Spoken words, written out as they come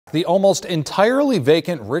The almost entirely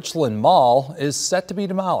vacant Richland Mall is set to be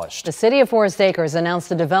demolished. The city of Forest Acres announced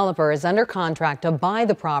the developer is under contract to buy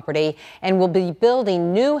the property and will be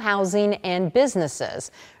building new housing and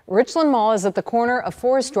businesses. Richland Mall is at the corner of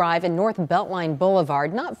Forest Drive and North Beltline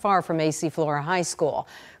Boulevard, not far from A.C. Flora High School.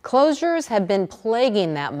 Closures have been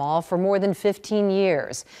plaguing that mall for more than 15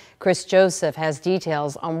 years. Chris Joseph has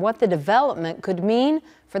details on what the development could mean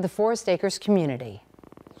for the Forest Acres community.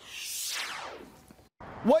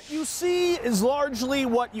 What you see is largely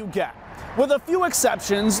what you get. With a few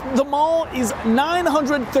exceptions, the mall is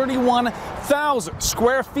 931,000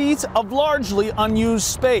 square feet of largely unused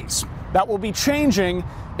space. That will be changing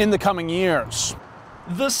in the coming years.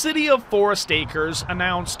 The city of Forest Acres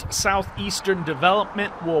announced Southeastern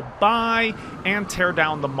Development will buy and tear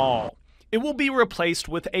down the mall. It will be replaced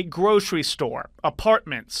with a grocery store,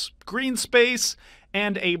 apartments, green space,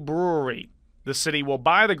 and a brewery. The city will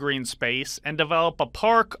buy the green space and develop a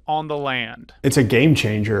park on the land. It's a game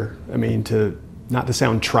changer. I mean, not to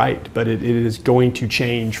sound trite, but it is going to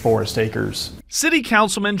change Forest Acres. City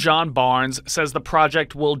Councilman John Barnes says the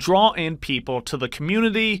project will draw in people to the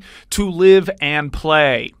community to live and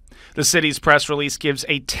play. The city's press release gives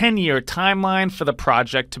a 10-year timeline for the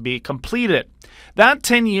project to be completed. That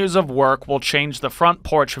 10 years of work will change the front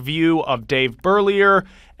porch view of Dave Burlier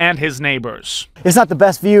and his neighbors. It's not the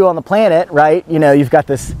best view on the planet, right? You know, you've got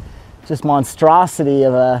this just monstrosity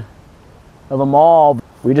of a mall.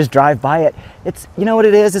 We just drive by it. It's, you know what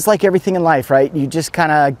it is? It's like everything in life, right? You just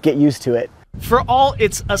kind of get used to it. For all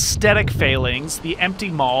its aesthetic failings, the empty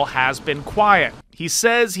mall has been quiet. He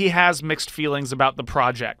says he has mixed feelings about the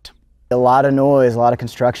project. A lot of noise, a lot of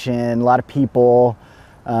construction, a lot of people.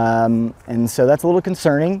 And so that's a little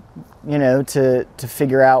concerning, you know, to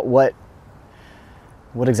figure out what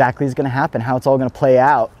exactly is going to happen, how it's all going to play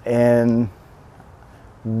out. And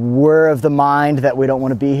we're of the mind that we don't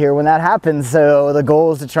want to be here when that happens. So the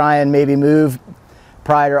goal is to try and maybe move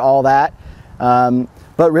prior to all that.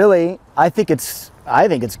 But really, I think it's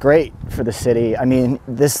great for the city. I mean,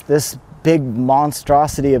 this big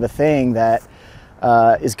monstrosity of a thing that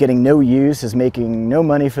is getting no use, is making no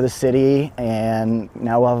money for the city, and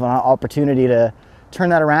now we'll have an opportunity to turn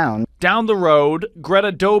that around. Down the road,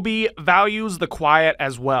 Greta Doby values the quiet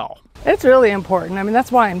as well. It's really important. I mean,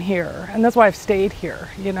 that's why I'm here, and that's why I've stayed here,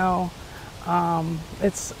 you know.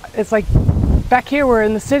 It's like back here we're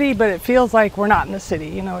in the city, but it feels like we're not in the city,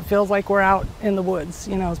 you know. It feels like we're out in the woods,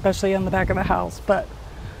 you know, especially in the back of the house. But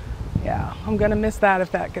yeah, I'm gonna miss that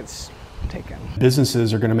if that gets taken.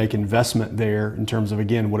 Businesses are going to make investment there in terms of,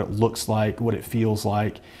 again, what it looks like, what it feels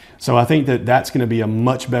like. So I think that that's going to be a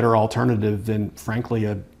much better alternative than, frankly,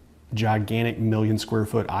 a gigantic 1 million square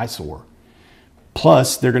foot eyesore.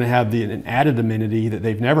 Plus, they're going to have an added amenity that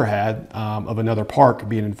they've never had of another park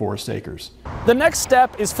being in Forest Acres. The next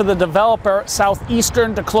step is for the developer,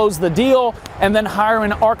 Southeastern, to close the deal and then hire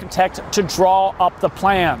an architect to draw up the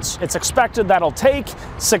plans. It's expected that'll take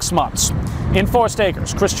 6 months. In Forest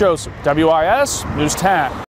Acres, Chris Joseph, WIS News 10.